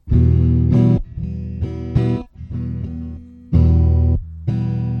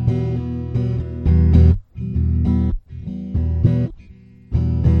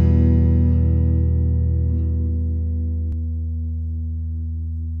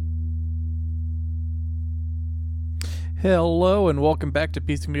Hello and welcome back to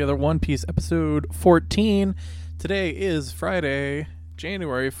Piecing Together One Piece episode 14. Today is Friday,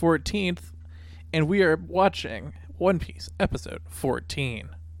 January 14th, and we are watching One Piece episode 14.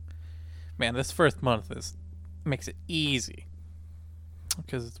 Man, this first month makes it easy.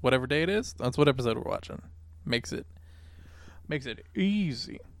 Because whatever day it is, that's what episode we're watching. Makes it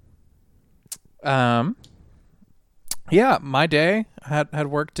easy. Yeah, my day had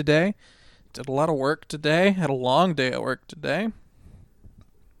work today. Did a lot of work today. Had a long day at work today.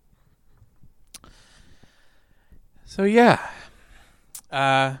 So yeah.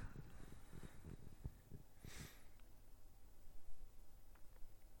 I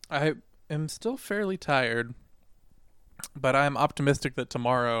am still fairly tired, but I'm optimistic that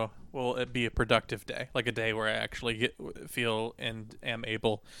tomorrow will be a productive day, like a day where I actually feel and am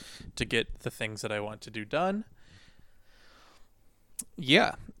able to get the things that I want to do done.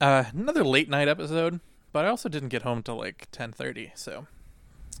 Yeah, another late night episode, but I also didn't get home till like 10:30, so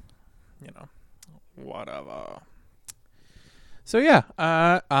whatever. So yeah,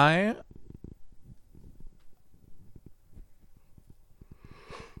 I'm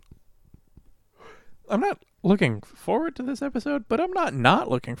not looking forward to this episode, but I'm not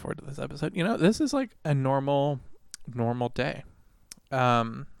looking forward to this episode. This is like a normal day.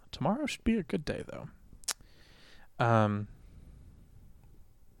 Tomorrow should be a good day though.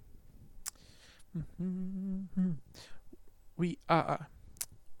 We are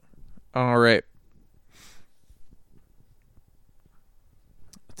all right.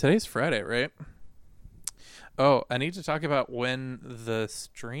 Today's Friday, right? Oh, I need to talk about when the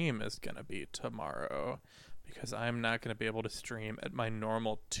stream is going to be tomorrow, because I'm not going to be able to stream at my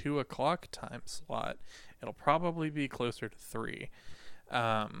normal 2 o'clock time slot. It'll probably be closer to 3.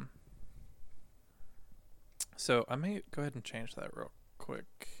 So I may go ahead and change that real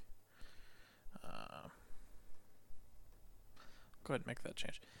quick. Go ahead and make that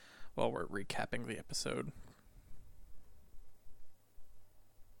change while we're recapping the episode.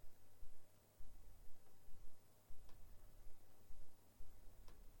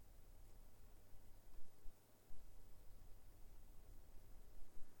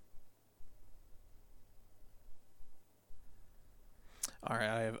 All right,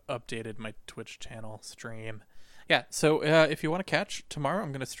 I have updated my Twitch channel stream. Yeah, so if you want to catch tomorrow,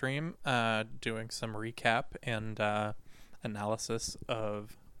 I'm going to stream doing some recap and analysis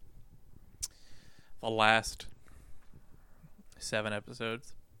of the last 7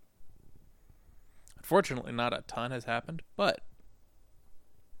 episodes. Unfortunately, not a ton has happened, but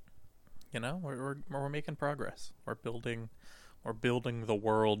we're making progress. We're building the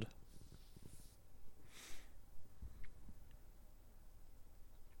world.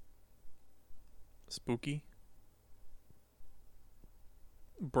 Spooky.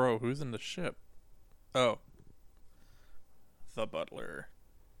 Bro, who's in the ship? Oh. The butler.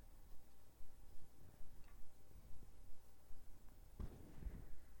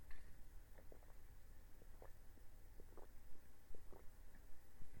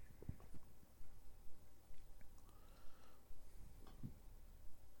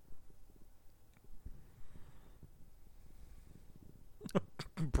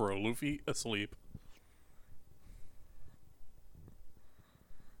 Bro, Luffy asleep.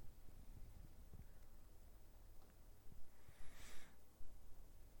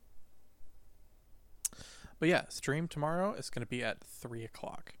 But yeah, stream tomorrow is going to be at 3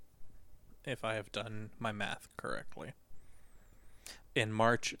 o'clock, if I have done my math correctly. In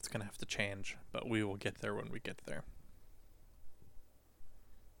March, it's going to have to change, but we will get there when we get there.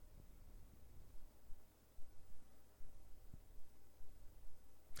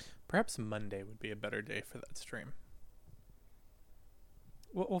 Perhaps Monday would be a better day for that stream.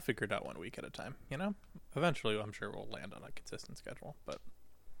 We'll figure it out 1 week at a time, Eventually, I'm sure we'll land on a consistent schedule, but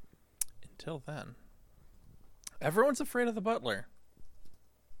until then... Everyone's afraid of the butler.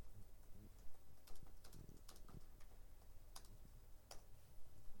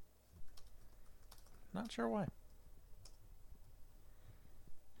 Not sure why.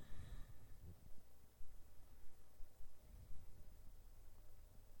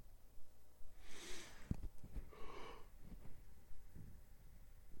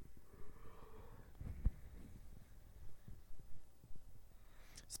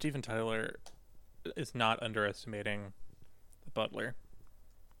 Steven Tyler is not underestimating the butler.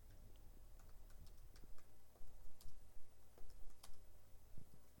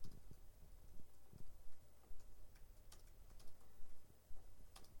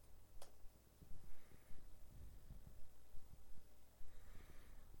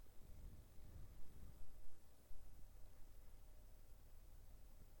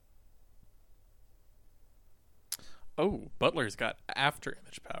 Oh, Butler's got after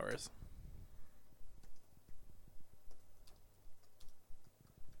image powers.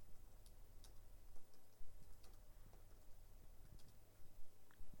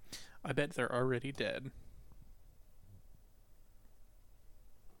 I bet they're already dead.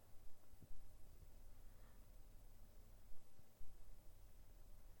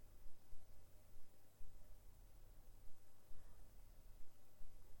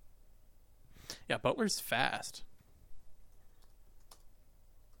 Yeah, Butler's fast.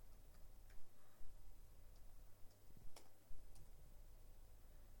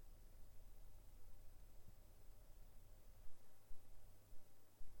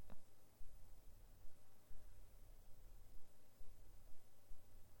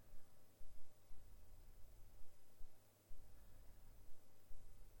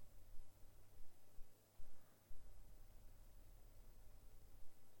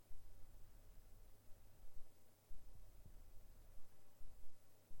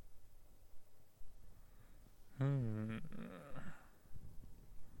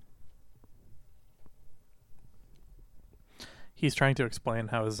 He's trying to explain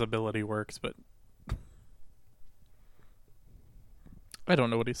how his ability works, but I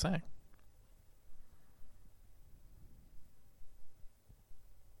don't know what he's saying.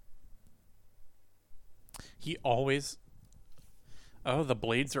 He always... Oh, the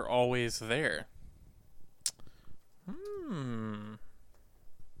blades are always there.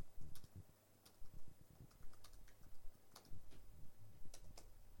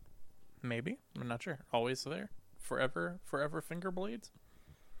 Maybe. I'm not sure. Always there. Forever finger blades.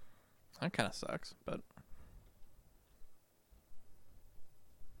 That kind of sucks, but...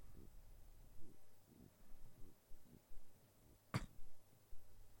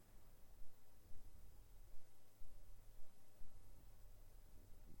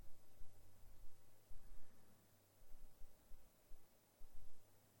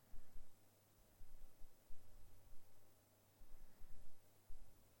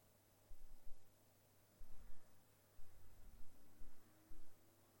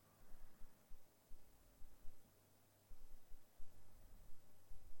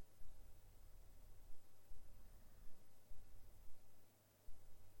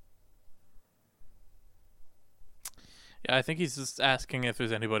 Yeah, I think he's just asking if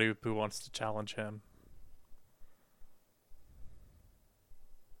there's anybody who wants to challenge him.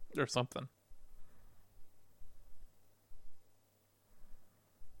 Or something.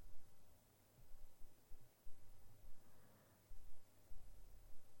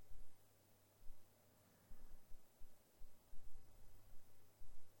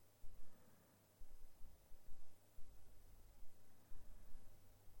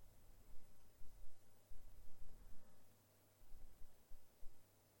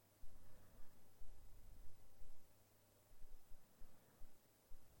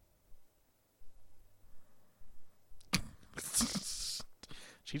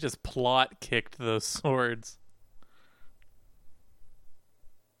 She just plot kicked those swords.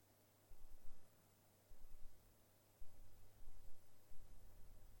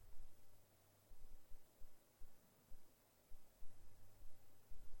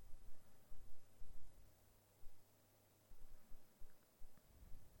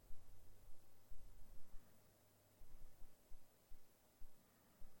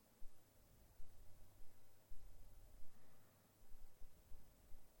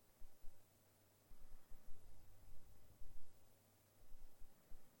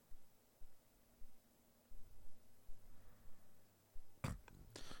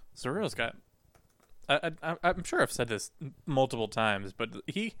 Zoro's got... I'm sure I've said this multiple times, but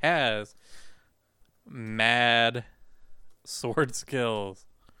he has mad sword skills.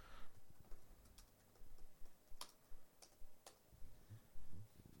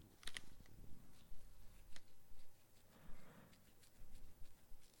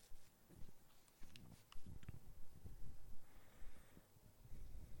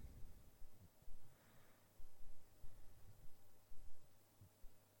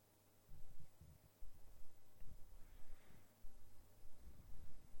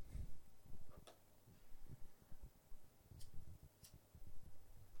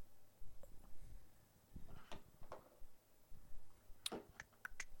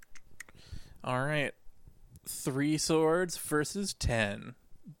 All right. 3 swords versus 10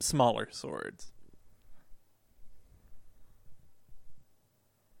 smaller swords.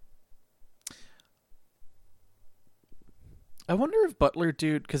 I wonder if Butler,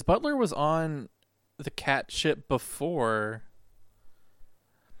 dude, because Butler was on the cat ship before.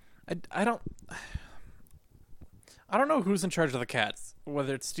 I don't know who's in charge of the cats,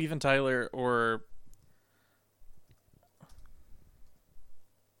 whether it's Steven Tyler or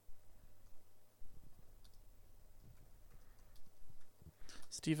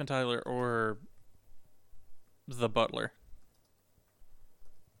Steven Tyler or the Butler.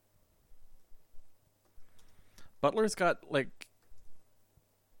 Butler's got like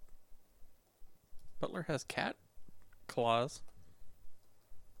Butler has cat claws,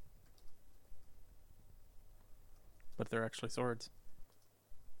 but they're actually swords.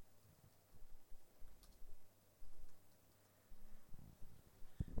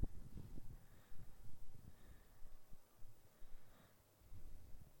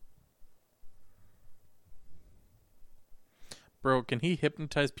 Bro, can he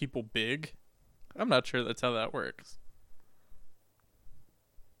hypnotize people big? I'm not sure that's how that works.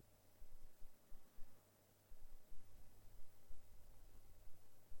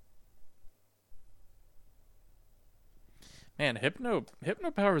 Man, hypno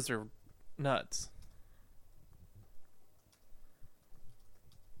powers are nuts.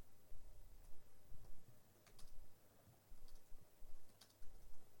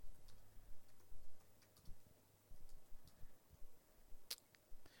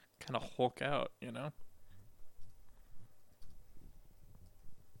 Kind of Hulk out, you know?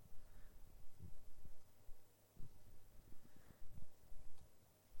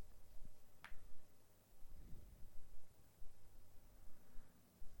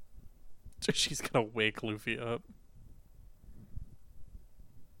 She's gonna wake Luffy up.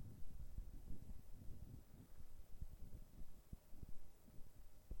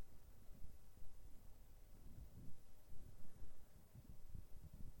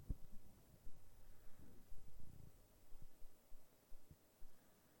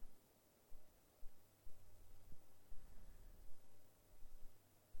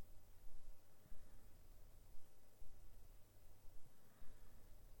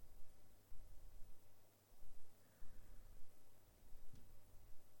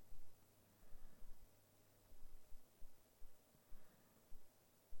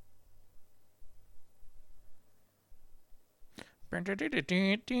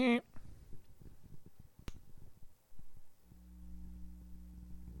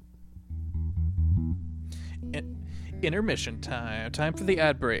 Intermission time. Time for the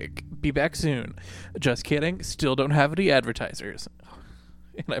ad break. Be back soon. Just kidding. Still don't have any advertisers.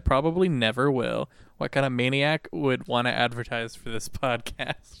 And I probably never will. What kind of maniac would want to advertise for this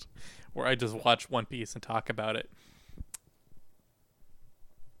podcast where I just watch One Piece and talk about it?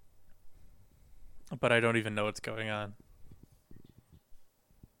 But I don't even know what's going on.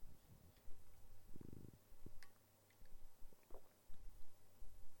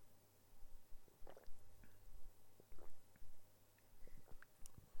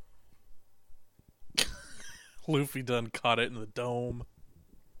 Luffy done caught it in the dome.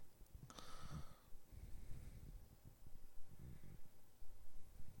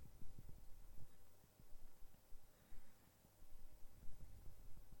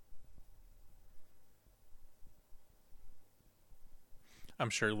 I'm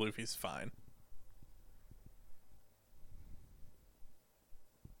sure Luffy's fine.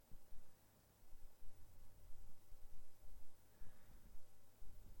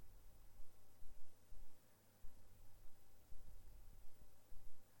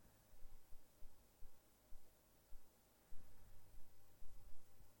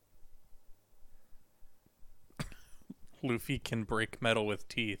 Luffy can break metal with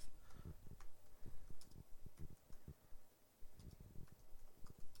teeth.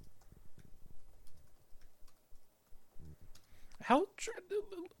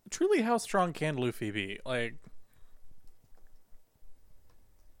 Truly how strong can Luffy be? Like,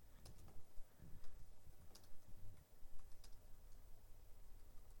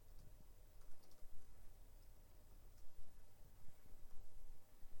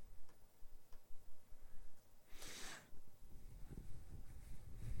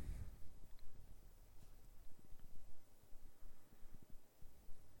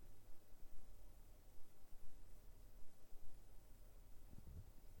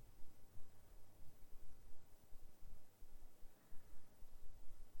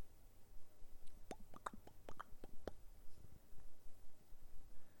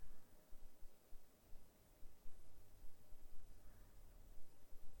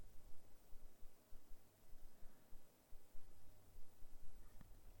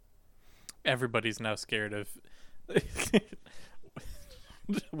 everybody's now scared of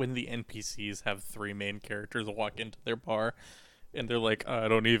when the NPCs have three main characters walk into their bar and they're like, I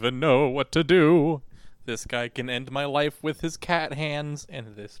don't even know what to do. This guy can end my life with his cat hands,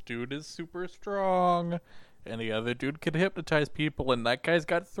 and this dude is super strong, and the other dude can hypnotize people, and that guy's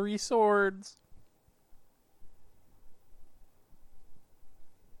got 3 swords.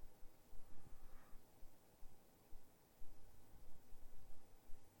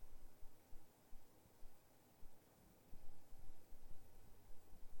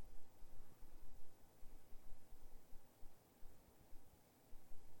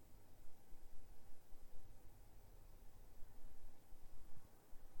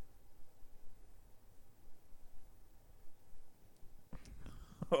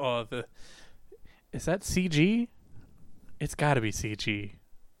 Oh, is that CG? It's got to be CG.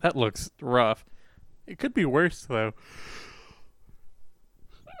 That looks rough. It could be worse though.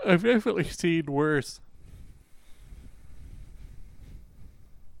 I've definitely seen worse.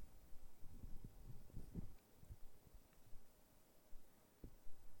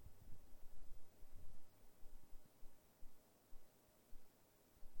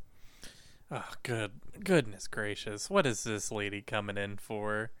 Oh, goodness gracious. What is this lady coming in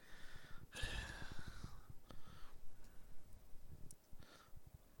for?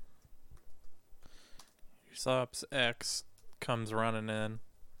 Usopp's ex comes running in.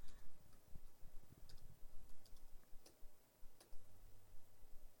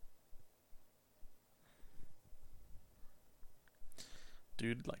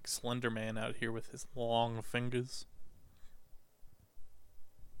 Dude, like Slender Man out here with his long fingers.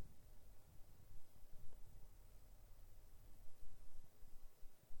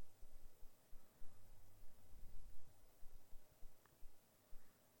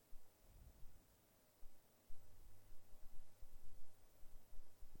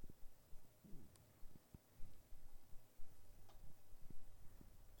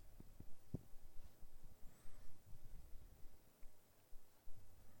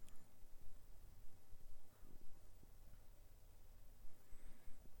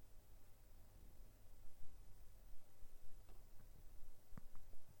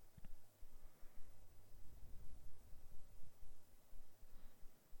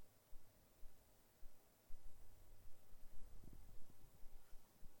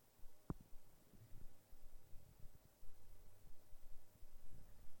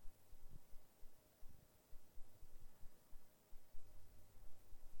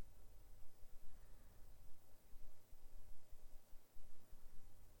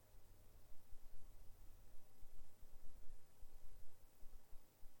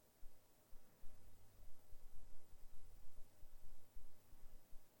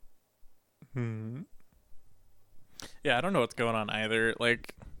 Hmm. Yeah, I don't know what's going on either.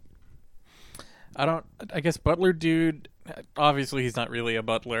 Like, I guess Butler dude, obviously he's not really a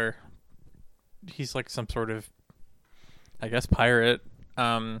butler. He's like some sort of, I guess, pirate.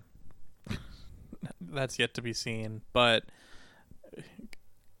 Um, that's yet to be seen, but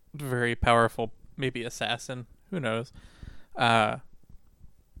very powerful, maybe assassin. Who knows? Uh,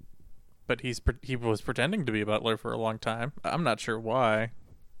 but he was pretending to be a butler for a long time. I'm not sure why.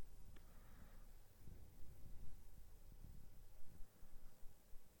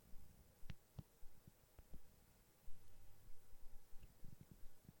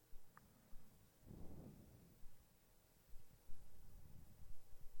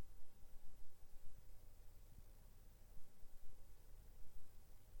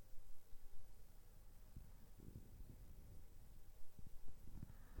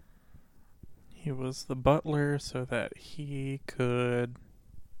 He was the butler so that he could.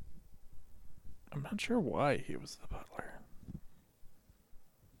 I'm not sure why he was the butler.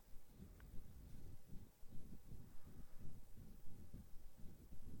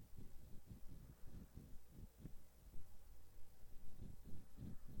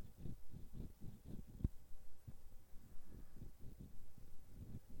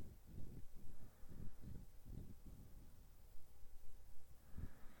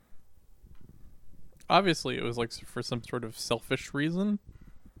 Obviously, it was like for some sort of selfish reason.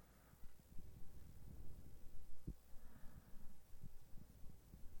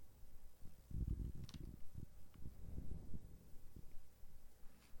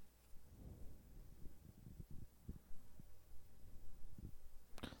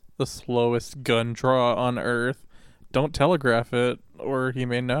 The slowest gun draw on Earth. Don't telegraph it, or he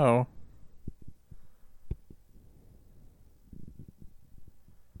may know.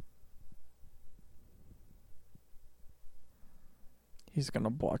 He's gonna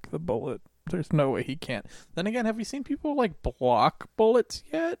block the bullet. There's no way he can't. Then again, have we seen people like block bullets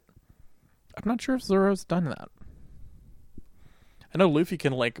yet? I'm not sure if Zoro's done that. I know Luffy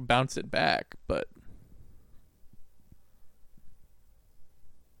can like bounce it back, but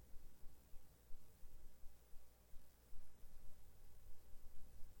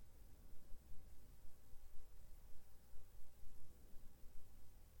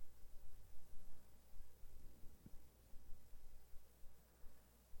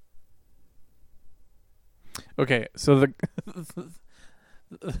okay. So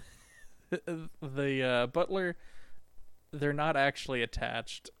the butler, they're not actually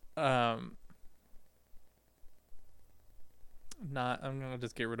attached. Not. I'm gonna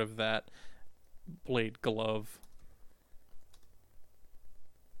just get rid of that blade glove.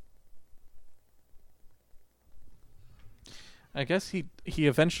 I guess he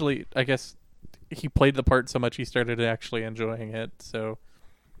eventually, I guess he played the part so much he started actually enjoying it. So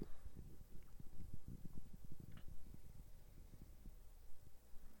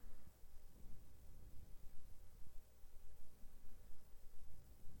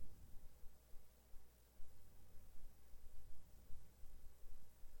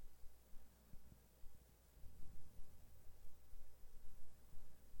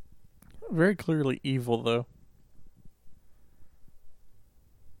very clearly evil though.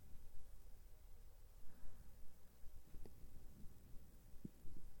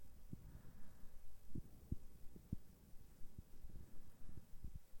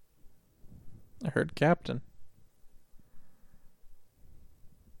 I heard Captain.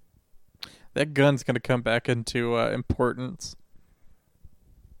 That gun's gonna come back into importance.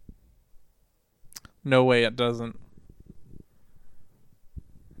 No way it doesn't.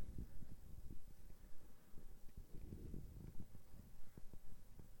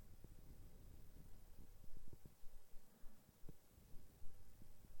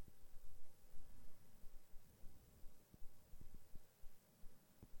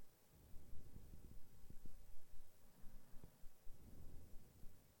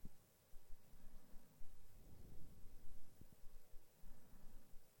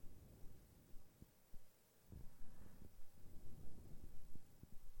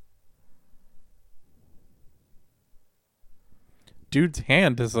 Dude's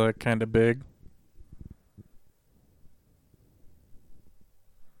hand is kind of big.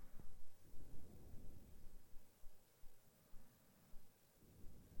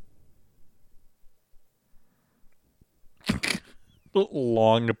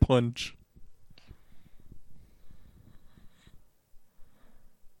 Long punch.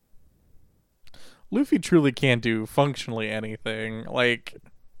 Luffy truly can't do functionally anything. Like,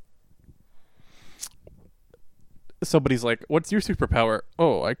 somebody's like, "What's your superpower?"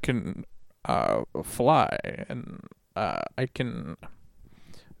 Oh, I can fly, and I can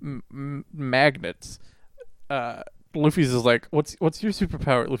magnets. Luffy's is like, "What's your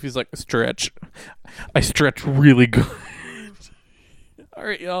superpower?" Luffy's like, "Stretch. I stretch really good." All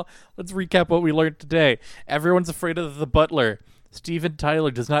right, y'all. Let's recap what we learned today. Everyone's afraid of the Butler. Steven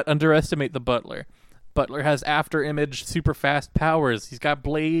Tyler does not underestimate the Butler. Butler has after image super fast powers. He's got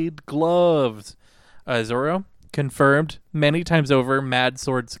blade gloves. Zoro confirmed many times over mad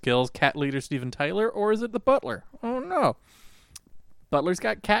sword skills. Cat leader Steven Tyler, or is it the Butler? Oh no. Butler's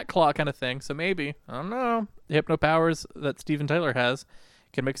got cat claw kind of thing, so maybe, I don't know. The hypno powers that Steven Tyler has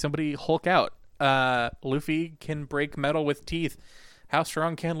can make somebody Hulk out. Luffy can break metal with teeth. How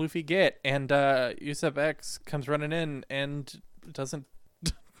strong can Luffy get? And Usopp X comes running in and doesn't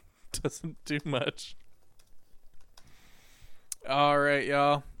do much. All right,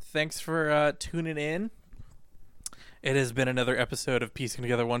 y'all. Thanks for tuning in. It has been another episode of Piecing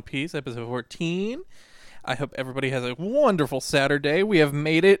Together One Piece, episode 14. I hope everybody has a wonderful Saturday. We have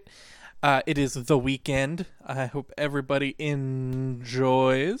made it. It is the weekend. I hope everybody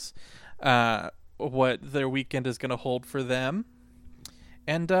enjoys what their weekend is going to hold for them.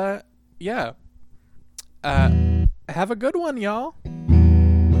 And, yeah. Have a good one, y'all.